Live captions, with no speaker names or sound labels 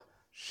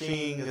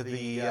seeing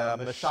the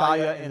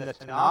Messiah in the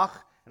Tanakh.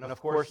 And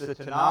of course, the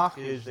Tanakh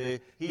is the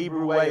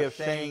Hebrew way of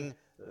saying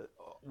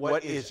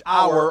what is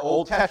our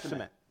Old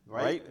Testament,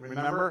 right?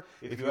 Remember,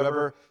 if you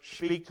ever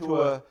speak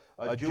to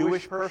a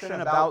Jewish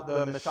person about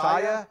the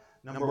Messiah,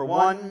 number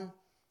one,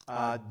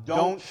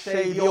 don't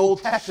say the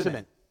Old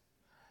Testament,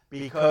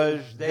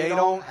 because they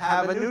don't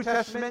have a New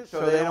Testament,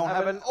 so they don't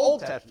have an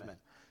Old Testament.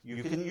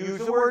 You can use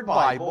the word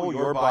Bible,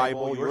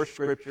 your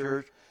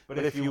scriptures, but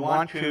if you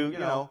want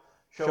to,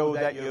 show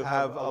that you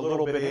have a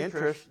little bit of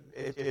interest,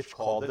 it's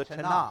called the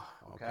Tanakh,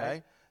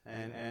 okay?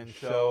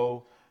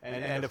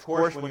 And of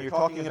course, when you're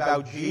talking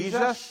about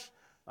Jesus,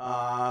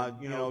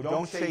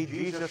 don't say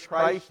Jesus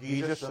Christ,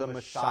 Jesus the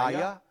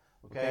Messiah,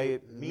 okay?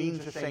 It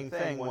means the same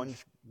thing.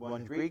 One's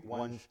Greek,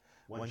 one's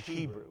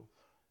Hebrew.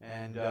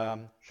 And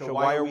so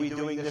why are we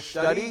doing this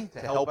study? To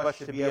help us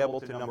to be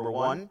able to, number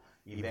one,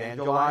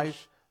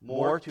 evangelize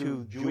more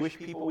to Jewish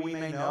people we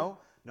may know.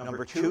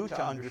 Number two,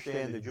 to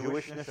understand the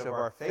Jewishness of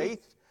our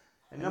faith.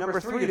 And number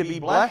three, to be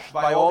blessed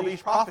by all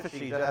these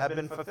prophecies that have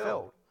been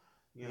fulfilled.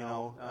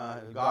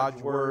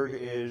 God's word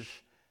is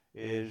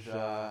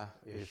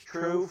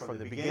true from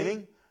the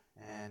beginning.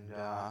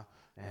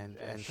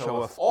 And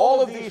so if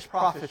all of these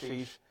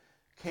prophecies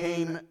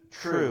came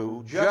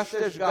true, just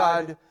as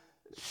God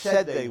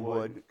said they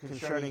would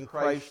concerning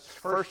Christ's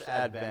first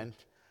advent,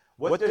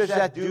 what does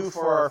that do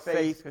for our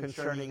faith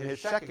concerning his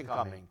second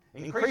coming?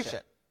 Increase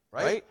it,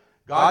 right?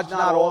 God's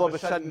not all of a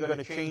sudden going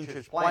to change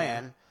his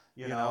plan,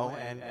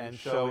 and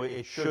so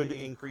it should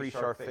increase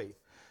our faith.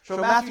 So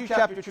Matthew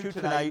chapter 2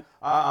 tonight,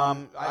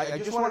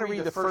 I just want to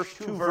read the first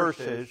two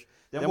verses,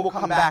 then we'll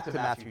come back to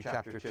Matthew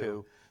chapter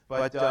 2.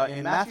 But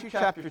in Matthew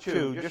chapter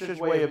 2, just as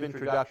way of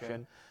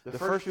introduction, the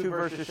first two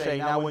verses say,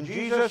 "Now when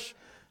Jesus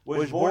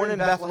was born in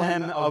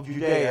Bethlehem of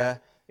Judea,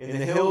 in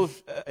the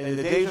hills, in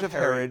the days of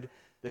Herod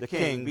the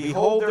king,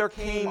 behold, there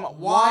came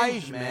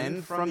wise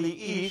men from the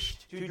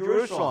east to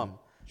Jerusalem,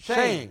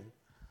 saying,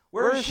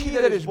 Where is he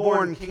that is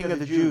born King of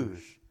the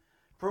Jews?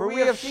 For we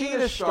have seen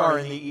his star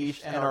in the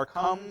east and are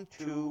come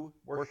to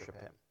worship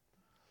him."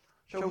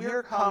 So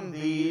here come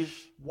these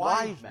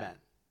wise men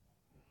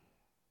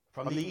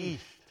from the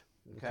east,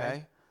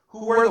 okay?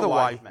 Who were the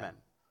wise men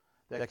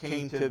that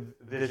came to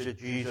visit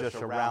Jesus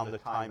around the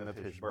time of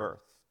his birth?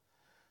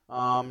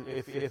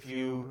 If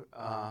you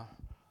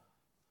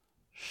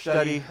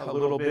study a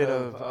little bit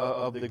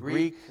of the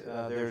Greek,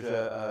 there's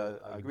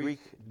a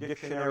Greek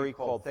dictionary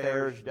called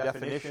Thayer's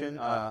definition,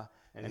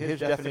 and his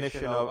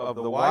definition of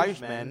the wise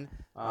men,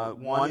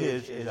 one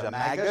is a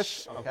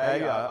magus,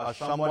 okay,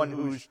 someone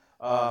who's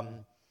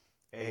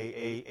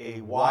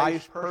a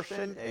wise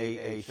person,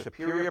 a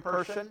superior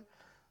person.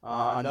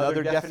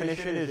 Another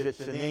definition is it's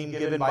the name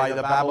given by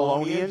the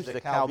Babylonians, the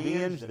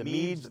Chaldeans, the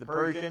Medes, the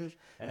Persians,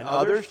 and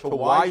others to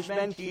wise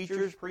men,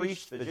 teachers,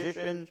 priests,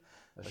 physicians,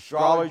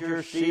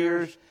 astrologers,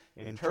 seers,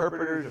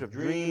 interpreters of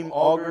dream,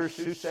 augurs,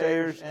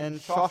 soothsayers, and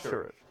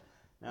sorcerers.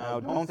 Now,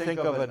 don't think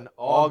of an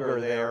augur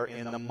there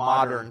in the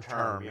modern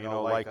term,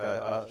 like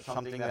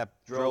something that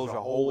drills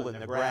a hole in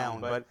the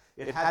ground, but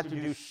it had to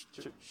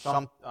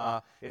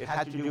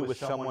do with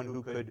someone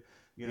who could,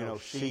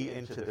 see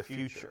into the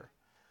future.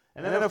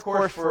 And then, of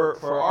course,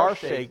 for our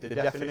sake, the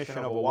definition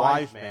of a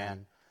wise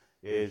man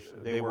is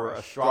they were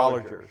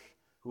astrologers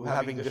who,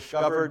 having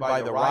discovered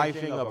by the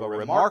rising of a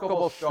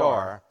remarkable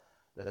star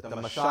that the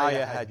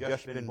Messiah had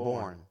just been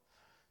born,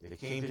 they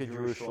came to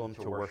Jerusalem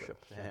to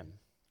worship him.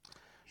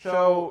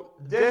 So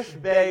this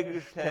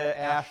begs to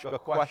ask a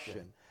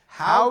question.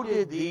 How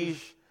did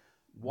these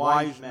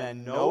wise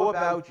men know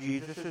about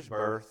Jesus'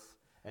 birth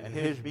and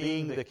his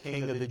being the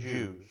King of the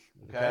Jews?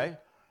 Okay?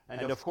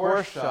 And of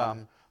course,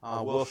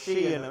 we'll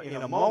see in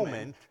a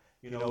moment,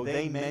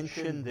 they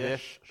mention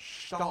this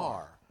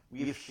star.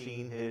 We've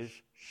seen his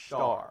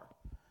star.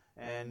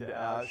 And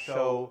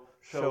so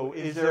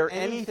is there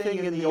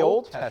anything in the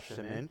Old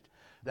Testament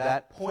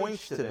that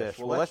points to this?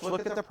 Well, let's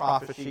look at the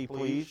prophecy,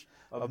 please,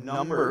 of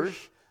Numbers.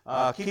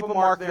 Keep a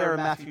mark there in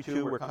Matthew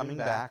 2. We're coming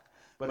back.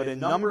 But in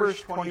Numbers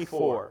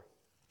 24,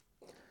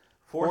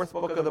 fourth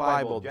book of the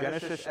Bible,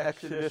 Genesis,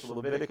 Exodus,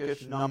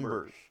 Leviticus,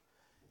 Numbers,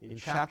 in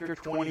chapter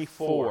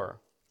 24,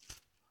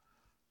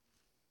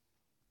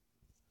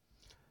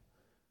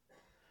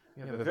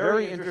 you have a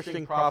very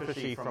interesting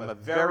prophecy from a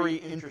very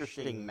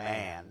interesting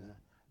man,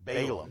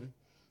 Balaam,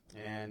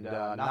 and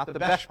not the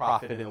best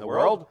prophet in the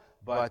world,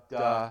 but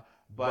a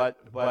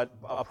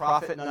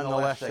prophet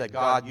nonetheless that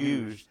God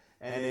used.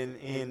 And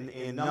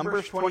in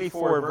Numbers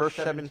 24, verse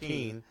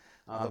 17,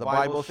 the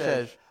Bible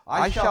says,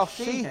 "I shall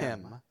see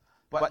him,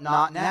 but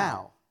not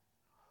now.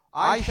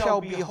 I shall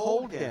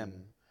behold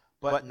him,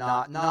 but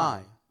not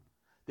nigh.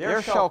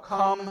 There shall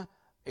come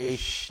a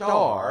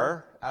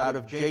star out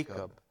of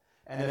Jacob,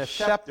 and a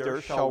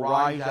scepter shall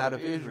rise out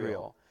of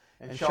Israel,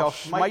 and shall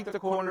smite the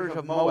corners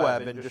of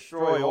Moab and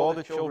destroy all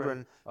the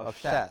children of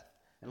Seth."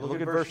 And look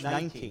at verse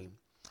 19.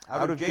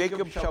 "Out of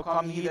Jacob shall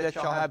come he that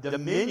shall have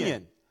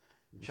dominion,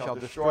 and shall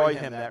destroy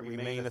him that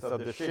remaineth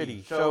of the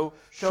city." So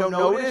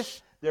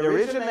notice there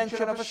is a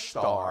mention of a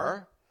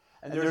star,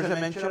 and there's a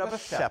mention of a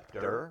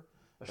scepter,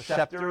 A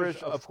scepter is,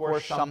 of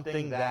course,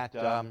 something that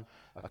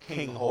a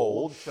king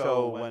holds.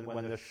 So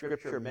when the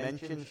scripture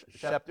mentions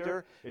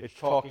scepter, it's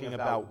talking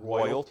about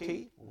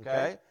royalty.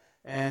 Okay,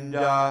 and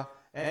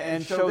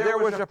so there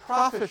was a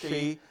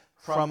prophecy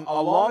from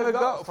a long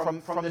ago,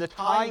 from the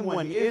time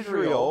when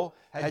Israel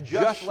had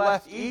just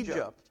left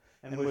Egypt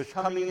and was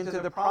coming into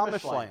the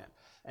Promised Land.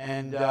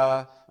 And,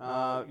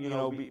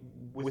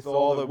 with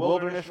all the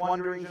wilderness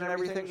wanderings and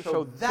everything.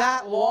 So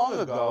that long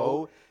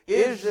ago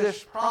is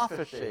this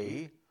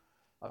prophecy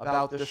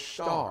about the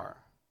star.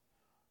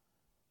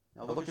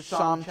 Now look at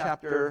Psalm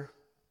chapter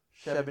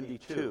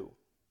 72,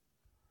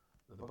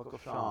 the book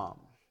of Psalms,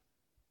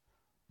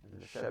 in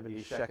the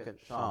 72nd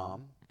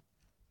Psalm.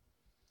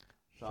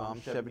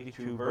 Psalm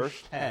 72,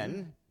 verse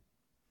 10.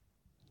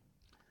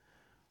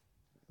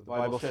 The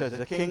Bible says,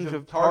 the kings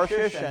of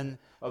Tarshish and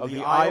of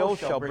the isles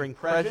shall bring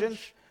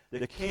presents.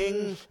 The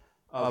kings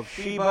of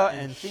Sheba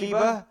and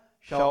Seba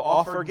shall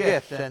offer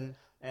gifts.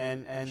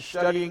 And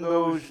studying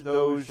those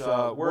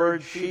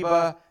words,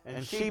 Sheba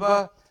and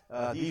Seba,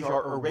 these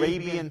are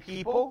Arabian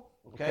people,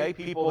 okay,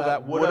 people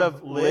that would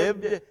have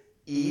lived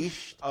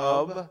east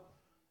of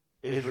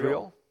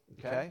Israel,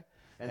 okay,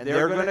 and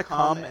they're going to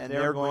come and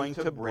they're going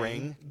to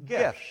bring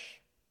gifts.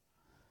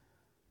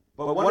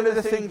 But one of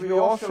the things we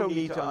also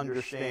need to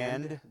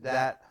understand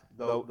that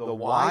the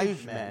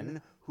wise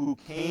men who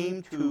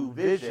came to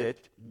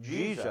visit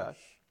Jesus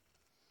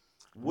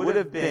would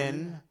have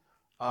been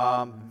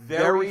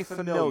very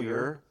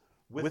familiar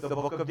with the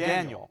book of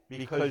Daniel,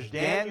 because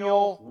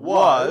Daniel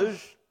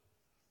was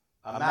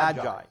a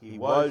magi. He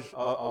was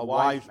a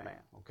wise man,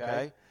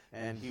 okay?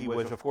 And he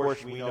was, of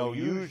course, we know,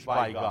 used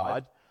by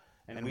God.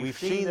 And we've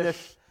seen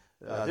this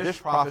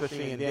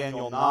prophecy in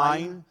Daniel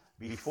 9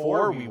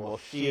 before. We will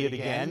see it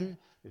again.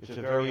 It's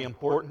a very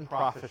important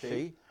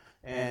prophecy.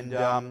 And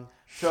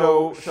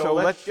so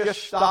let's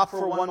just stop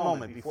for one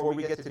moment before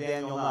we get to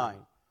Daniel 9.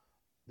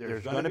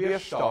 There's going to be a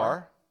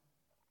star,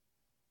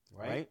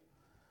 right?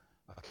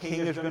 A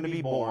king is going to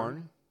be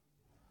born.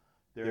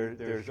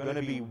 There's going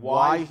to be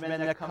wise men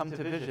that come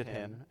to visit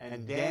him,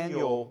 and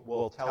Daniel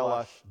will tell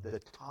us the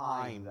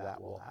time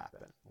that will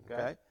happen,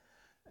 okay?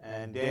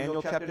 And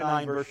Daniel chapter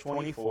 9, verse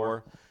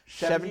 24,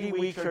 70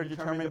 weeks are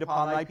determined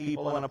upon thy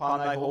people and upon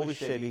thy holy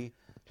city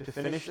to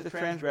finish the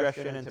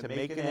transgression and to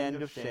make an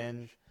end of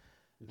sins,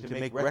 and to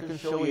make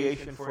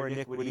reconciliation for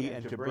iniquity,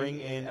 and to bring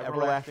in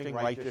everlasting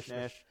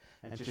righteousness,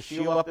 and to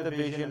seal up the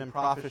vision and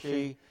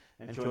prophecy,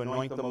 and to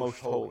anoint the most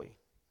holy.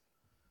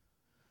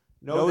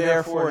 Know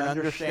therefore and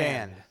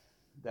understand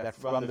that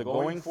from the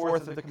going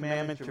forth of the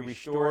commandment to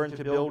restore and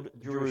to build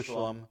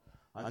Jerusalem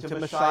unto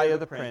Messiah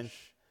the Prince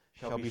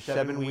shall be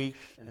 7 weeks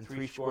and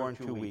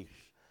 62 weeks.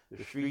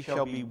 The street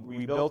shall be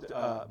rebuilt,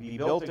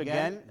 built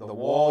again, the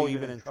wall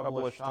even in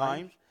troublous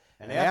times.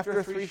 And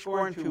after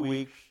 62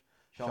 weeks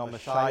shall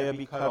Messiah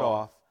be cut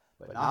off,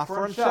 but not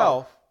for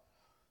himself.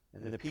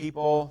 And the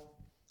people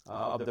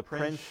of the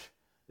prince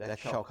that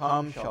shall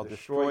come shall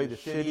destroy the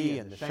city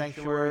and the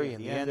sanctuary,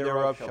 and the end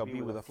thereof shall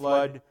be with a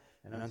flood,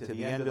 and unto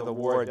the end of the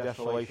war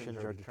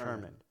desolations are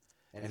determined.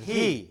 And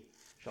he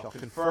shall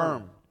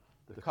confirm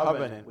the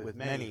covenant with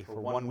many for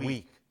 1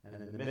 week, and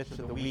in the midst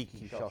of the week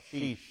he shall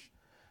cease.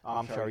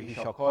 He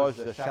shall cause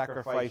the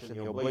sacrifice and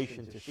the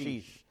oblation to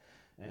cease,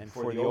 and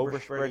for the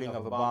overspreading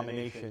of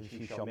abominations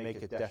he shall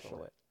make it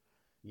desolate,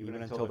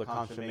 even until the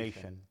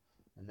consummation,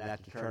 and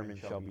that determined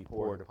shall be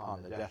poured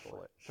upon the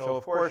desolate. So,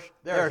 of course,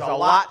 there's a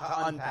lot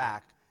to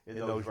unpack in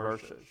those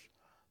verses.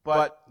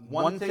 But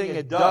one thing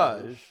it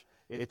does,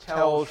 it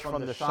tells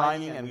from the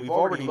signing, and we've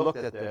already looked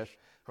at this,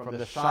 from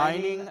the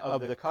signing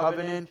of the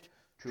covenant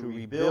to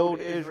rebuild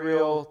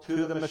Israel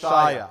to the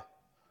Messiah.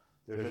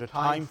 There's a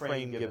time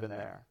frame given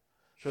there.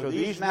 So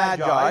these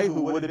magi,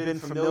 who would have been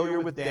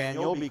familiar with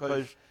Daniel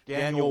because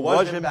Daniel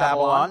was in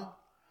Babylon,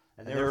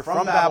 and they were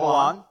from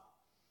Babylon,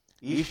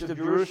 east of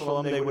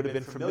Jerusalem, they would have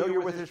been familiar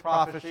with his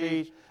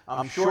prophecies.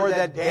 I'm sure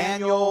that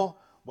Daniel,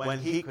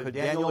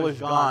 Daniel is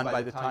gone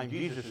by the time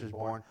Jesus is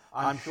born,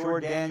 I'm sure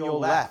Daniel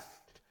left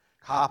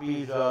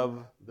copies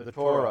of the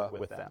Torah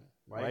with them,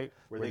 right?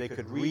 Where they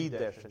could read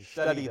this and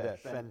study this.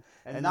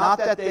 And not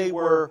that they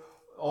were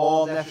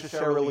all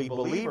necessarily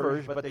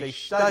believers, but they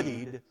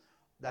studied.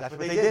 That's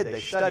what they did.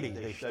 They studied.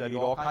 They studied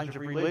all kinds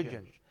of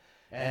religions.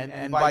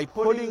 And by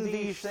putting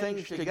these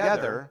things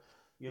together,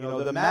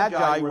 the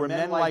Magi were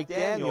men like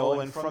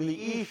Daniel and from the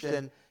east,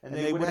 and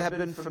they would have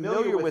been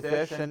familiar with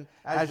this. And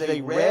as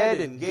they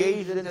read and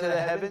gazed into the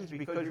heavens,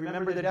 because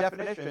remember the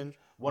definitions,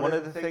 one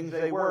of the things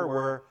they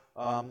were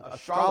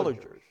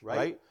astrologers,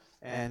 right?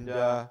 And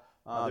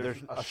there's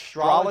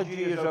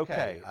astrology is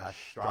okay.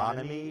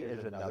 Astronomy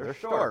is another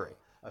story.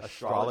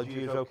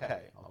 Astrology is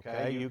okay.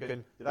 Okay, you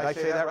can. Did I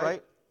say that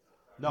right?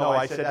 No,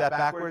 I said that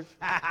backwards.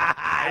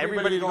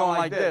 Everybody's going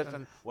like this.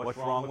 And what's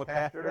wrong with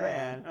Pastor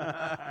Dan?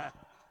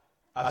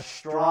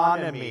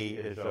 Astronomy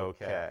is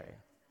okay.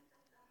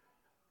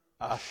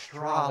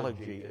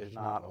 Astrology is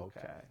not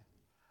okay.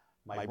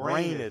 My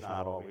brain is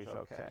not always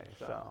okay.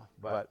 So,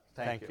 but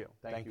thank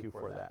you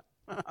for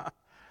that.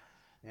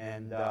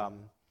 And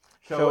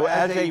So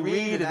as they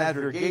read and as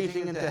they're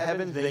gazing into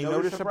heaven, they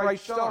notice a bright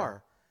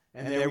star,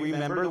 and they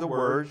remember the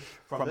words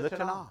from the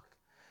Tanakh.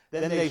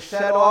 Then they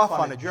set off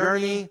on a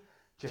journey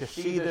to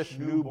see this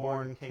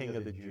newborn King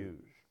of the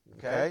Jews.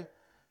 Okay?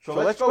 So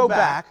let's go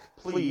back,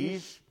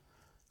 please,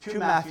 to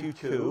Matthew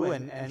 2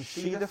 and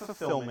see the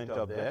fulfillment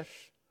of this.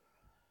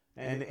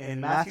 And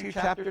in Matthew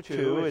chapter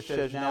 2, it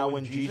says, "Now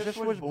when Jesus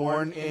was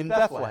born in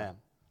Bethlehem,"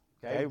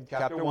 okay,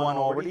 chapter 1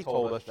 already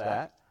told us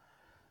that,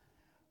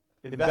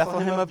 "in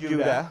Bethlehem of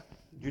Judea,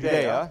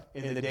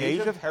 in the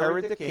days of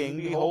Herod the king,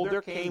 behold,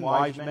 there came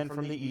wise men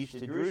from the east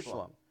to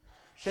Jerusalem,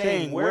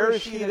 saying, Where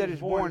is he that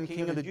is born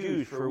King of the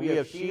Jews? For we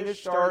have seen his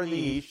star in the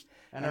east,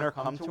 and are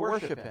come to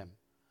worship him.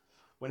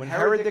 When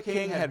Herod the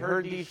king had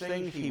heard these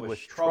things, he was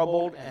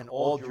troubled, and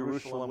all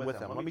Jerusalem with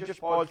him." Let me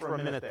just pause for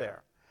a minute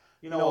there.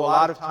 You know, a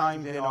lot of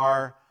times in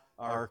our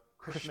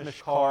Christmas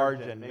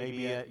cards, and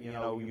maybe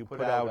you put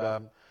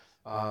out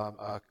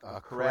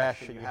a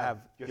creche, and you have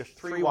just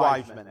 3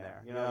 wise men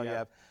there. You know, you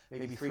have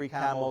maybe 3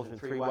 camels and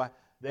 3 wise.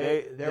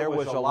 There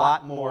was a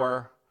lot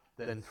more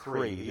than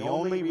 3. The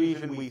only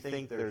reason we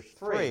think there's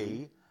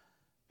 3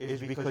 is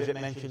because it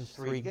mentions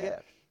 3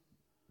 gifts.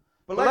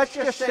 But let's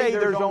just say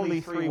there's only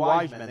 3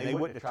 wise men. They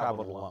wouldn't have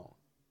traveled alone,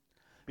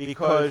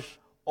 because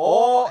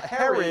all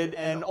Herod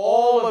and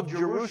all of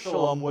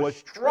Jerusalem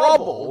was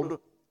troubled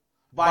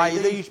by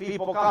these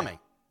people coming.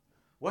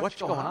 What's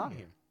going on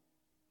here?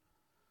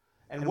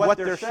 And what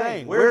they're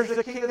saying, where's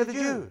the King of the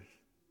Jews?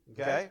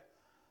 Okay?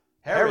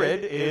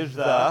 Herod is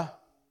the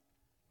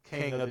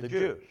King of the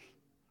Jews.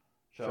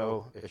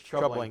 So it's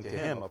troubling to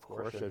him, of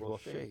course, as we'll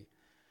see.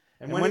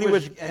 And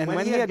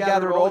when he had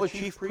gathered all the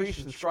chief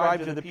priests and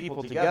scribes of the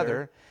people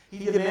together,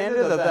 he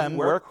demanded of them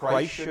where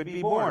Christ should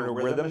be born, or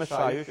where the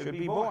Messiah should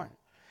be born.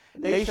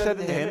 They said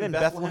to him, "In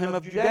Bethlehem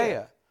of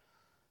Judea.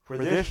 For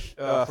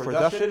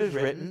thus it is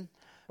written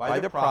by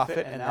the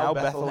prophet, And now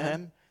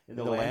Bethlehem, in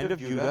the land of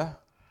Judah,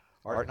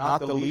 art not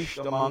the least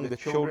among the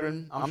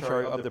children,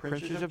 of the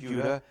princes of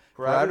Judah,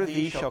 for out of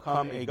thee shall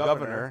come a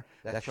governor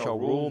that shall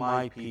rule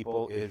my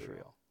people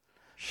Israel."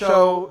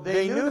 So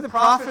they knew the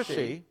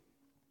prophecy,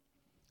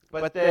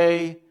 but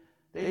they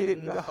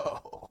didn't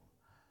go.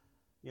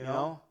 You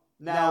know?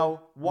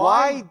 Now,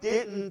 why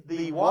didn't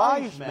the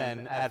wise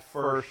men at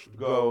first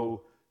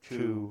go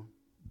to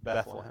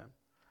Bethlehem?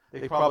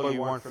 They probably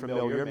weren't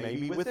familiar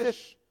maybe with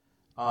this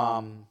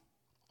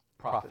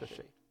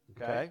prophecy.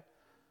 Okay?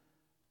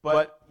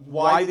 But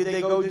why did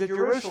they go to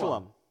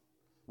Jerusalem?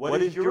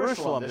 What is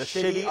Jerusalem? The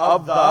city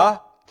of the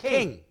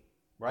king,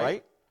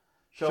 right?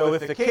 So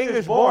if the king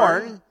is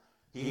born,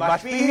 he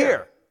must be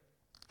here.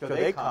 So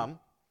they come,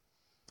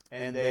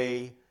 and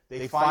they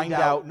find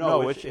out,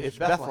 no, it's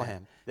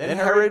Bethlehem. Then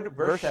Herod,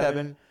 verse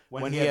 7,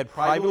 when he had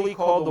privately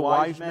called the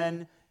wise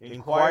men,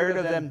 inquired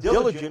of them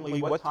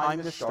diligently what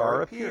time the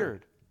star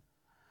appeared.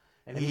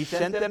 And he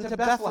sent them to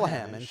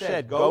Bethlehem, and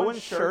said, Go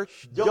and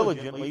search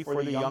diligently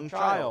for the young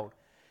child.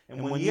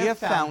 And when ye have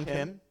found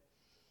him,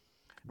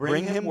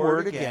 bring him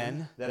word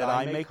again, that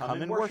I may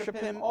come and worship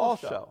him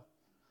also.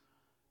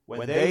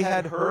 When they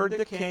had heard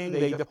the king,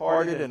 they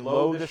departed, and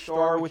lo, the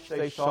star which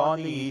they saw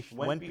in the east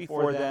went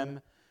before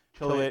them,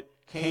 till it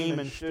came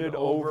and stood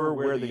over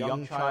where the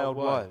young child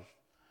was.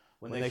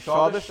 When they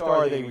saw the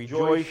star, they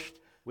rejoiced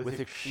with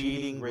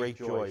exceeding great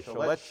joy. So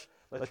let's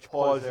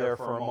pause there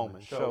for a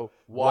moment. So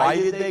why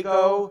did they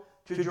go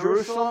to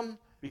Jerusalem?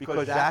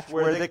 Because that's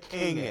where the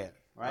king is,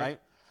 right?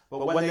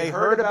 But when they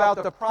heard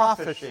about the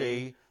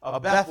prophecy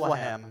of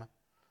Bethlehem,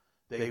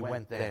 they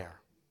went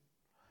there.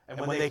 And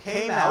when they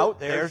came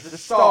out, there's the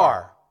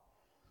star.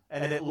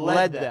 And it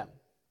led them.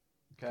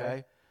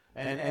 Okay?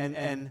 And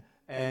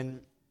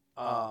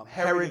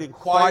Herod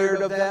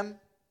inquired of them,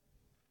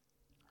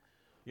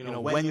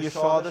 when you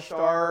saw the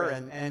star,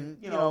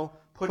 and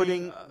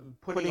putting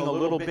a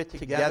little bit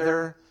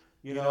together,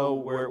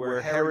 where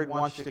Herod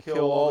wants to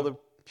kill all the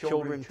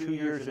children 2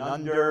 years and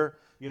under.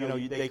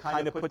 They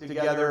kind of put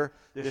together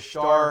this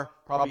star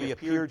probably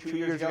appeared 2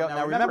 years ago.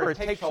 Now remember, it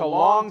takes a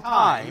long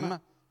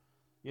time.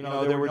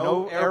 There were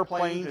no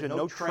airplanes and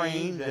no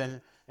trains,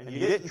 and you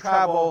didn't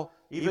travel,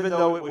 even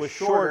though it was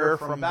shorter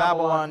from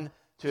Babylon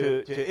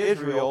to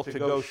Israel to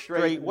go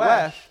straight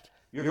west.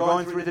 You're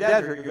going through the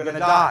desert, you're going to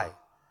die.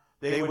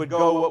 They would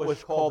go what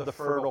was called the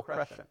Fertile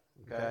Crescent,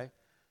 okay?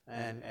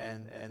 And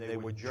they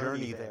would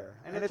journey there.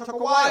 And it took a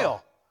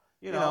while.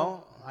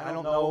 I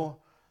don't know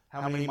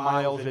how many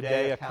miles a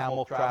day a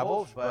camel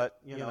travels, but,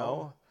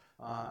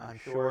 I'm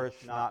sure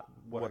it's not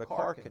what a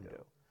car can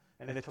do.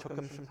 And it took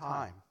them some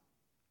time.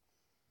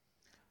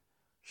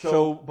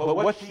 So, but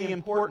what's the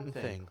important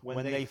thing?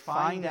 When they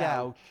find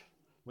out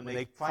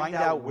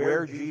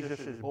where Jesus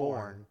is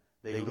born,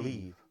 they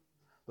leave.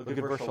 Look at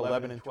verse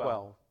 11 and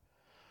 12.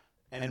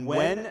 And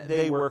when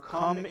they were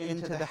come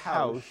into the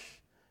house,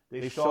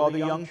 they saw the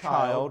young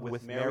child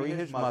with Mary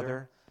his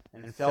mother,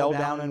 and fell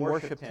down and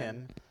worshipped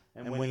him.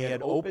 And when he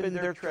had opened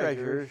their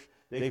treasures,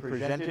 they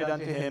presented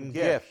unto him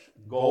gifts,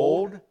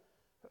 gold,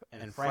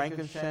 and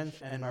frankincense,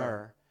 and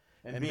myrrh.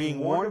 And being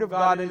warned of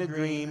God in a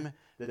dream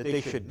that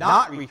they should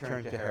not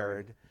return to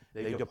Herod,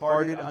 they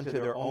departed unto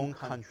their own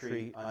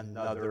country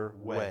another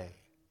way.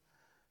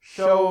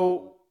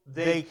 So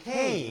they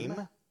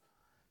came.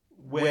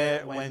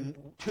 What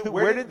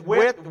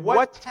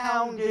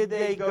town did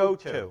they go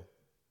to?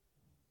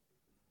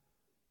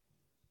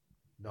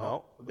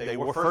 No, they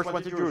first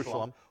went to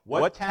Jerusalem.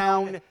 What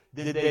town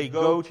did they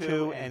go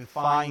to and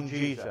find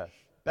Jesus?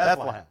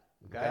 Bethlehem.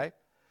 Okay,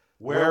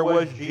 where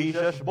was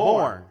Jesus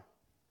born?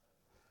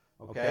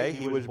 Okay,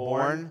 he was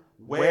born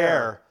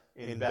where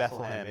in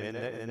Bethlehem?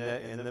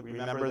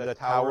 Remember the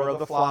Tower of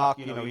the Flock?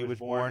 He was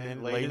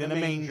born laid in a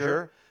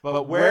manger.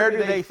 But where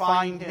do they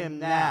find him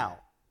now?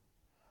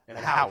 In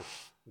a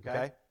house.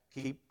 Okay,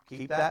 keep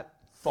that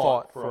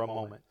thought for a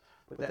moment.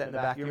 Put that in the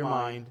back of your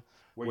mind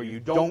where you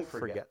don't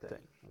forget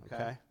things.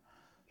 Okay,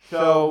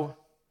 so,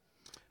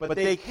 but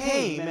they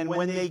came, and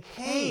when they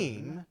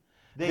came,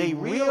 they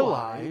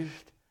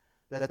realized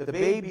that the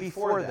babe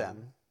before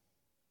them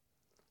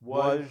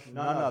was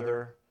none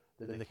other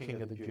than the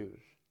King of the Jews.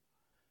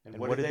 And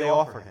what did they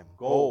offer him?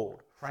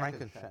 Gold,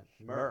 frankincense,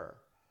 myrrh.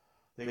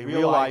 They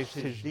realized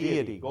his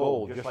deity,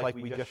 gold, just like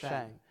we just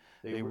sang.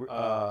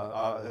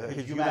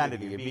 His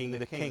humanity of being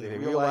the king. They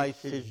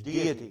realized his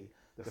deity,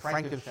 the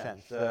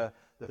frankincense, the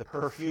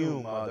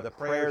perfume, the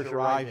prayers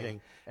arising,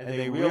 and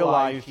they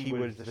realized he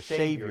was the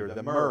Savior,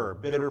 the myrrh,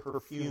 bitter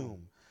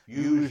perfume,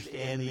 used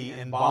in the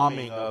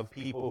embalming of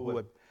people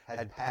who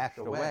had passed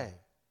away.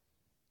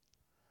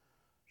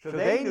 So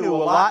they knew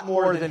a lot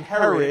more than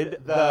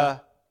Herod,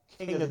 the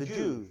king of the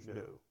Jews,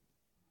 knew.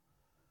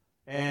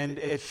 And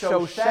it's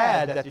so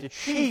sad that the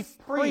chief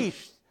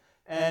priests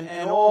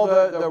and all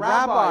the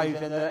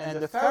rabbis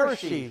and the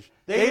Pharisees,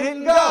 they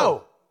didn't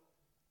go.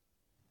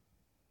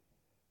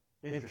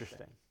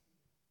 Interesting.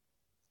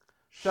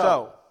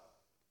 So,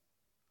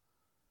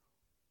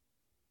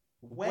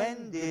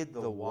 when did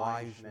the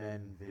wise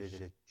men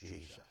visit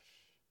Jesus?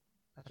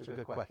 That's a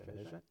good question,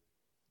 isn't it?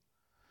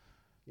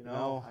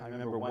 I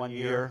remember one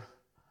year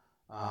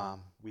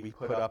we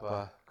put up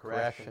a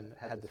creche and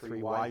had the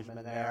three wise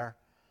men there,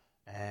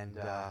 and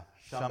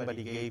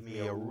somebody gave me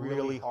a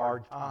really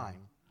hard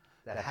time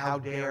that how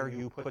dare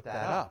you put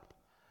that up,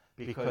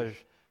 because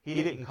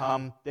they didn't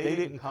come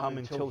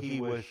until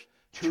he was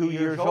 2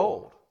 years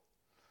old.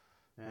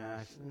 And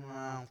I said, well,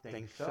 I don't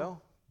think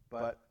so,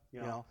 but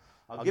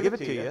I'll give it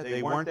to you.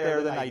 They weren't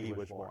there the night he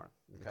was born.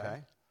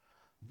 Okay,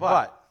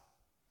 but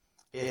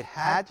it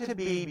had to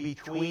be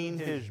between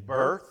his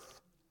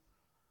birth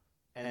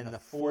and the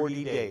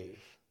 40 days.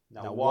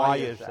 Now, why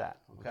is that?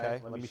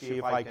 Okay, let me see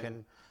if I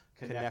can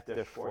connect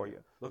this for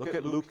you. Look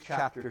at Luke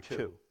chapter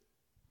 2.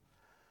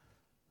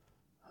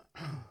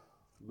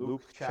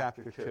 Luke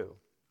chapter 2.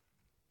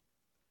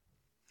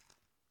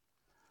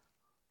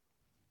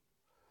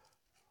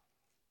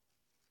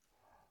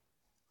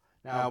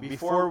 Now,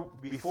 before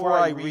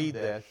I read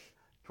this,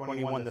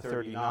 21 to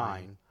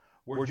 39,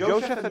 were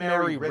Joseph and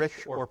Mary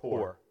rich or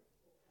poor?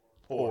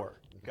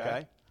 Poor,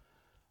 okay?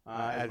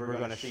 As we're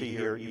going to see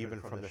here, even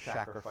from the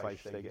sacrifice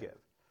they give.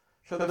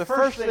 So the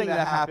first thing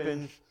that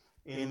happens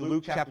in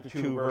Luke chapter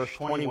 2, verse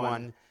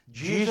 21,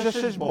 Jesus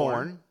is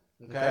born,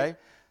 okay?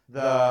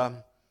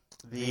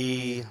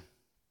 The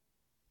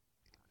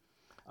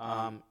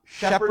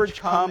shepherds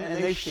come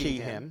and they see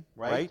him,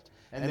 right?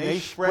 And they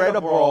spread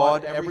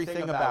abroad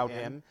everything about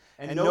him.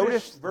 And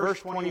notice verse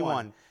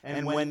 21.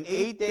 And when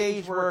 8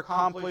 days were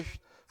accomplished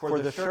for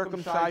the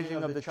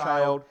circumcision of the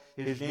child,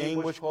 his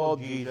name was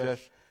called Jesus,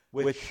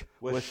 which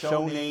was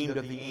so named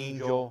of the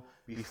angel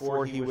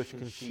before he was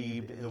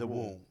conceived in the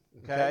womb.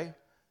 Okay?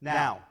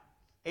 Now,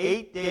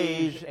 8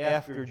 days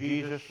after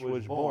Jesus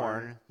was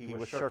born, he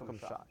was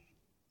circumcised.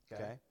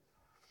 Okay?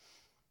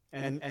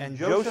 And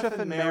Joseph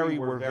and Mary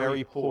were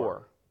very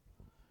poor.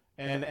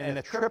 And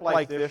a trip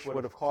like this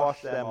would have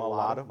cost them a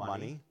lot of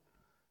money.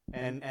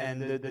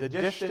 And the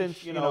distance,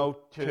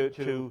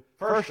 to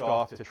first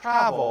off, to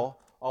travel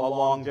a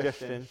long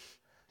distance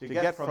to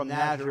get from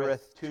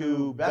Nazareth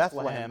to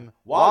Bethlehem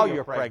while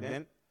you're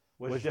pregnant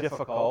was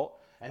difficult.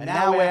 And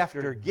now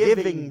after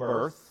giving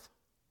birth,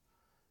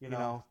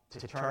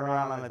 to turn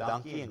around on a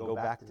donkey and go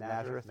back to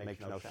Nazareth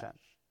makes no sense.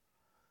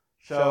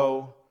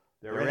 So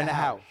they're in a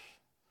house.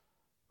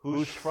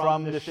 Who's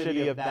from the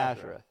city of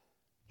Nazareth?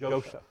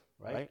 Joseph,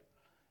 right?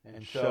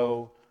 And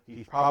so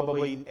he's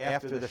probably,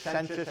 after the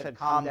census had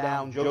calmed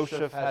down,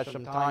 Joseph has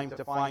some time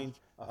to find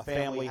a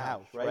family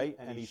house, right?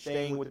 And he's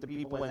staying with the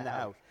people in the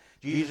house.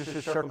 Jesus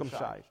is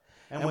circumcised.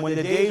 And when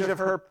the days of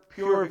her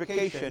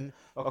purification,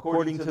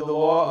 according to the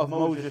law of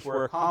Moses,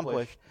 were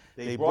accomplished,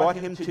 they brought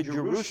him to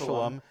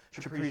Jerusalem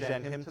to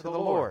present him to the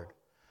Lord.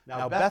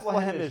 Now,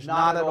 Bethlehem is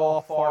not at all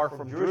far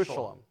from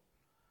Jerusalem.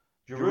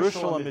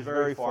 Jerusalem is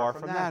very far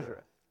from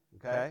Nazareth.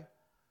 Okay?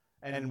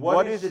 And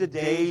what is the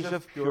days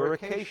of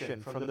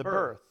purification from the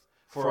birth?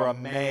 For a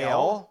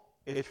male,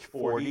 it's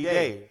 40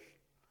 days.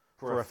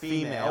 For a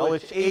female,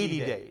 it's 80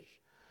 days.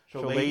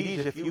 So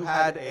ladies, if you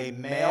had a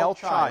male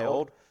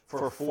child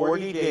for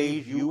 40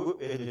 days, you,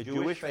 in the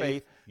Jewish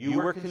faith, you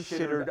were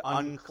considered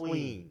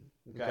unclean.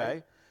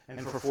 Okay?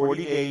 And for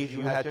 40 days,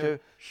 you had to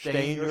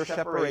stay in your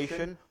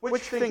separation,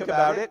 which, think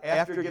about it,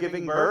 after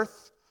giving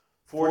birth,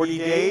 40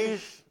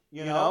 days,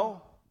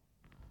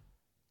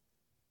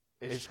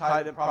 is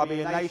kind of probably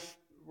a nice,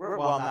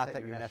 well, not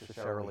that you're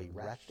necessarily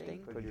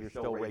resting, because you're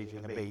still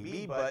raising a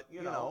baby, but,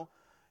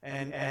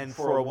 and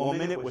for a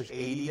woman it was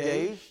 80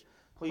 days.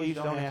 Please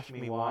don't ask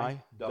me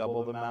why.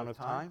 Double the amount of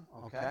time,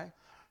 okay?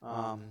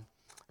 Some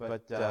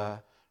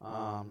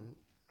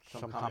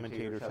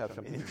commentators have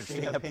some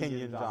interesting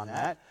opinions on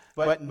that.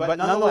 But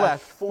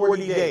nonetheless,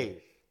 40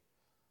 days.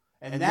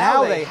 And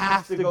now they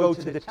have to go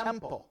to the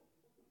temple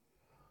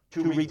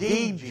to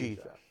redeem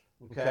Jesus,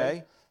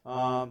 okay?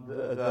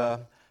 The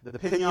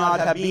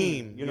Pinyat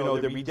Habim,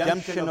 the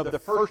redemption of the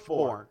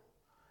firstborn.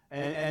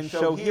 And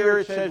so here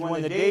it says,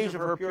 when the days of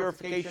her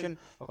purification,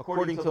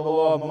 according to the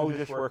law of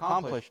Moses, were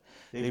accomplished,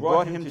 they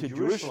brought him to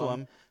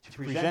Jerusalem to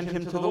present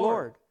him to the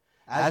Lord.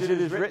 As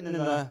it is written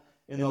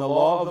in the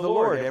law of the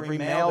Lord, every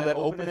male that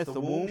openeth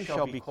the womb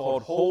shall be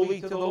called holy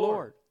to the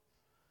Lord,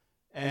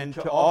 and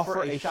to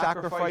offer a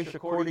sacrifice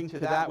according to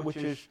that which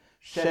is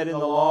said in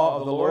the law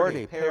of the Lord,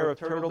 a pair of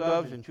turtle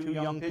doves and 2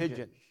 young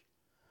pigeons.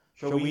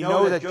 So we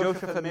know that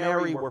Joseph and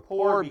Mary were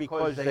poor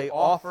because they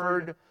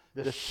offered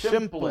the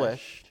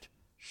simplest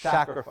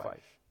sacrifice,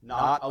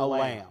 not a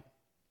lamb.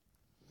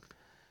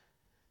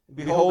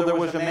 Behold, there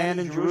was a man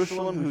in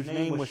Jerusalem whose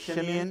name was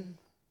Simeon.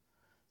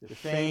 The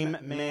same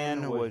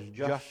man was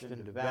just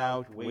and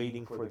devout,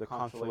 waiting for the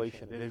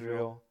consolation of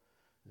Israel.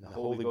 And the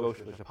Holy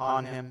Ghost was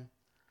upon him.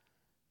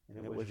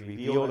 And it was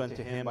revealed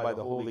unto him by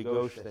the Holy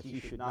Ghost that he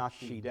should not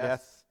see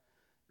death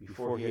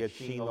before he had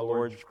seen the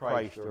Lord's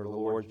Christ, or the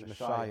Lord's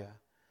Messiah.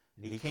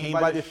 And he came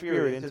by the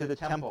Spirit into the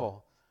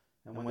temple.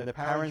 And when the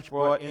parents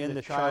brought in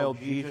the child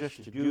Jesus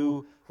to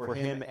do for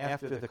him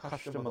after the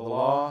custom of the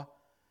law,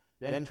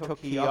 then took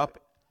he him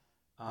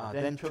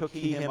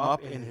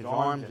up in his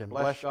arms and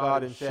blessed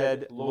God and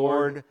said,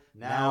 Lord,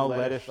 now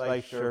lettest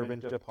thy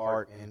servant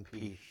depart in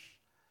peace.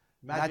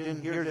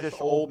 Imagine, here's this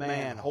old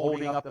man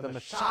holding up the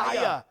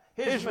Messiah,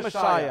 his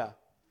Messiah,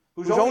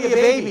 who's only a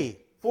baby,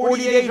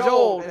 40 days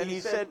old, and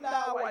he said,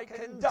 now I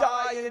can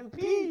die in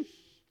peace.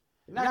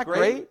 Isn't that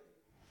great?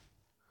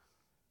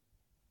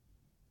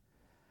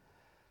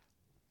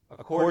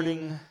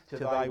 According to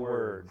thy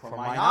word, for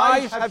mine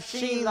eyes have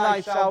seen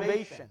thy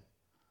salvation,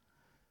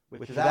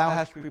 which thou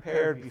hast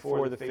prepared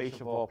before the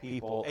face of all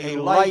people, a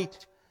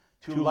light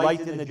to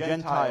lighten the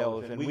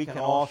Gentiles, and we can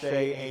all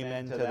say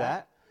amen to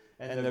that,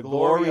 and the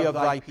glory of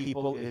thy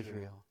people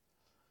Israel.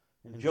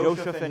 And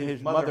Joseph and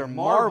his mother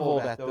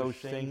marveled at those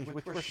things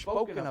which were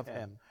spoken of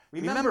him.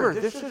 Remember,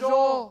 this is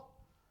all,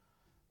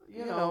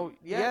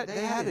 they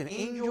had an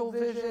angel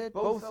visit,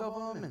 both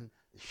of them, and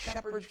the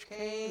shepherds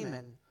came,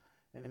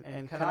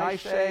 and can I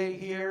say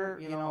here,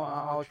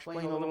 I'll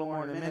explain a little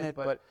more in a minute,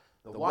 but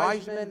the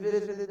wise men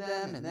visited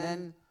them, and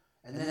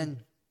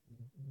then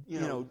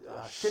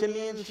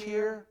Simeon's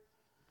here.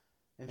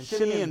 And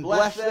Simeon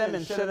blessed them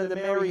and said unto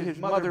Mary his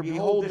mother,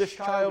 Behold, this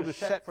child is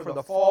set for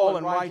the fall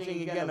and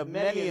rising again of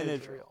many in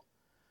Israel,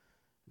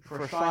 for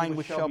a sign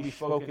which shall be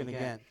spoken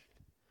against.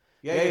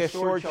 Yea, a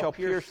sword shall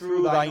pierce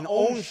through thine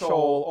own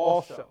soul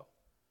also,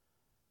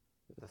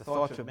 that the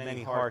thoughts of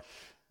many hearts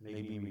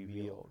may be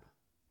revealed.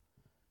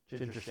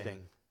 It's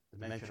interesting, the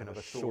mention of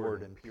a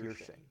sword and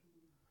piercing.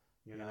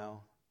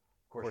 Of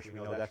course, we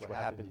know that's what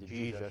happened to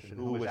Jesus and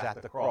who was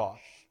at the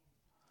cross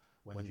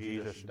when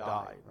Jesus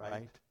died,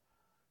 right?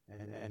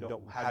 And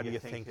how do you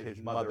think his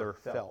mother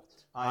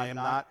felt? I am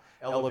not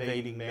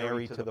elevating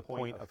Mary to the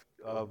point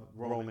of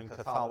Roman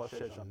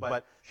Catholicism,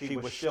 but she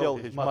was still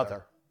his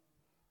mother.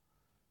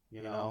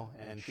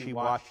 And she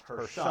watched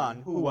her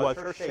son, who was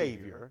her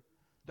Savior,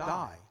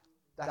 die.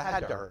 That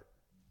had to hurt.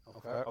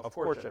 Okay? Of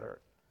course it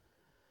hurt.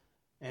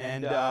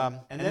 And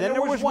then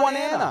there was one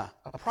Anna,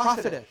 a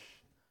prophetess,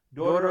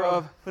 daughter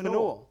of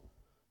Phanuel,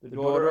 the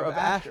daughter of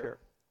Asher,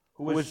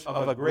 who was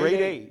of a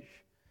great age,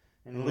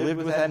 and lived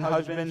with that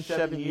husband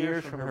 7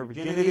 years from her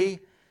virginity.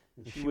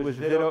 And she was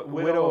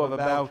widow of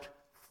about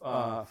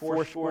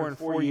 4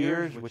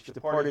 years, which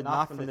departed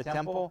not from the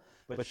temple,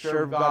 but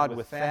served God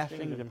with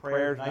fastings and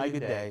prayers night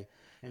and day.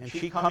 And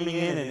she coming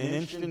in an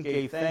instant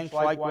gave thanks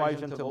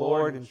likewise unto the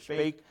Lord, and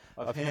spake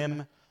of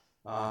him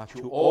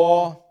to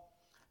all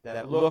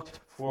that looked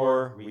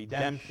for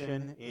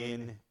redemption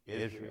in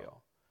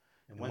Israel.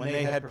 And when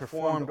they had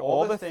performed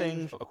all the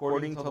things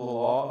according to the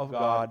law of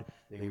God,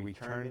 they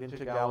returned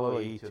into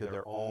Galilee to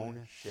their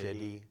own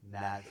city,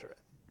 Nazareth.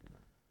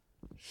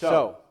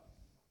 So,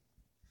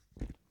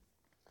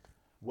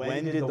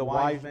 when did the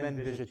wise men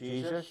visit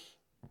Jesus?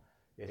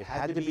 It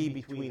had to be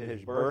between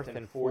his birth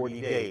and 40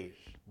 days.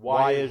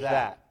 Why is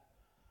that?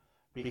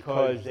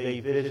 Because they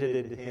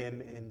visited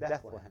him in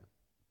Bethlehem,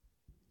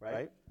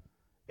 right?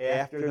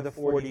 After the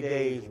 40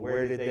 days,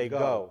 where did they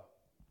go?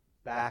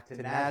 Back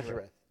to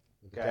Nazareth.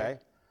 Okay,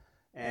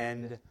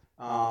 and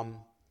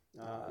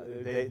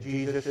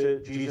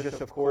Jesus,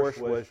 of course,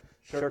 was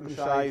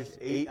circumcised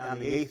on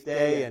the 8th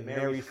day, and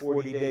Mary's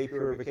 40-day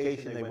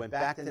purification. They went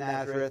back to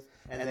Nazareth,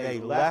 and they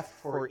left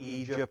for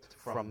Egypt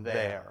from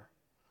there.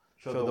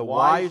 So the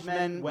wise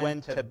men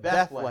went to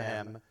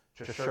Bethlehem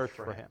to search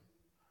for him.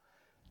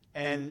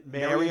 And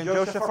Mary and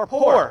Joseph are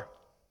poor.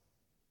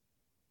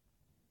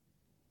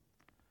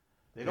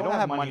 They don't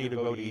have money to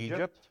go to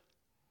Egypt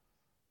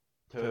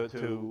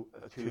to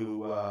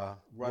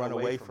run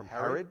away from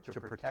Herod, to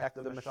protect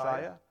the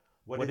Messiah.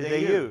 What did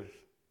they use?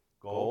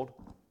 Gold,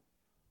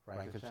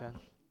 frankincense,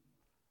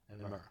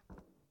 and myrrh.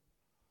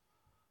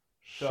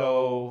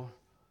 So,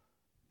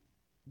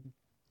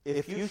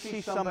 if you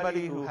see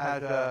somebody who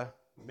has a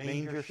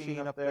manger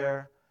scene up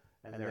there,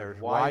 and there's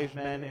wise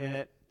men in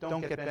it,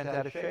 don't get bent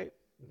out of shape,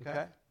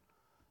 okay?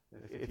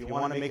 If you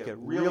want to make it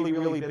really,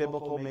 really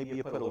biblical, maybe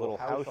you put a little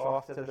house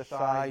off to the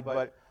side,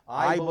 but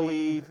I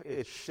believe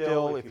it's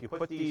still, if you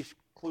put these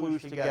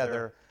clues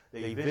together,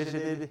 they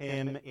visited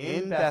him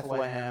in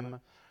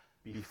Bethlehem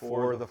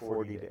before the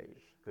 40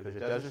 days, because it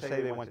doesn't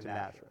say they went to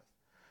Nazareth.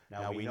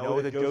 Now, we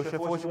know that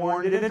Joseph was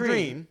warned in a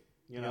dream,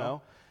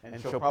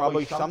 and so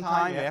probably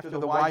sometime after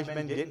the wise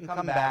men didn't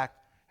come back,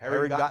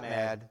 Herod got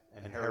mad,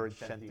 and Herod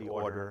sent the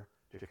order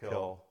to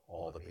kill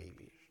all the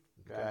babies.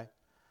 Okay?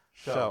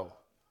 So,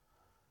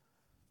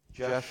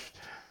 just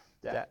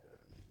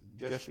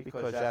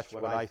because that's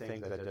what I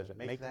think, that doesn't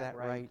make that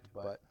right,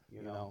 but,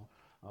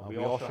 we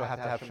also have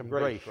to have some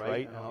grace,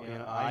 right?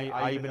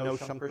 I even know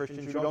some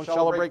Christians who don't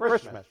celebrate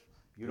Christmas.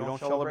 You don't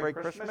celebrate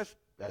Christmas?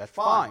 That's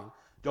fine.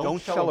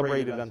 Don't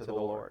celebrate it unto the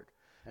Lord.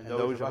 And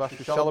those of us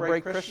who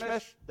celebrate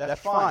Christmas,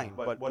 that's fine.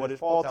 But what does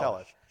Paul tell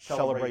us?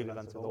 Celebrate it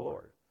unto the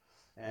Lord.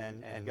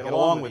 And get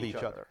along with each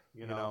other.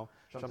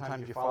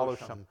 Sometimes you follow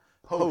some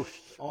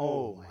posts.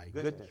 Oh my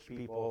goodness,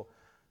 people,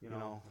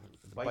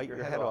 bite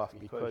your head off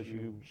because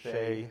you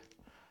say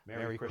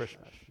Merry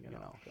Christmas.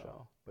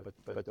 So,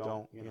 but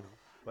don't,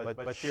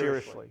 but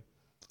seriously,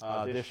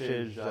 this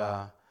is.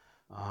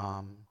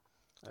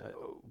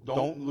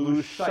 Don't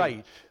lose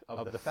sight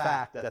of the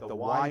fact that the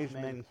wise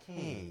men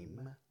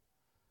came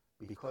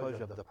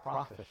because of the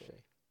prophecy.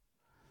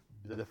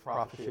 The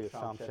prophecy of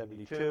Psalm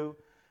 72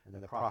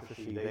 and the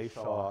prophecy they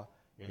saw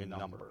in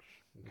Numbers.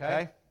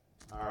 Okay?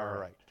 All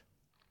right.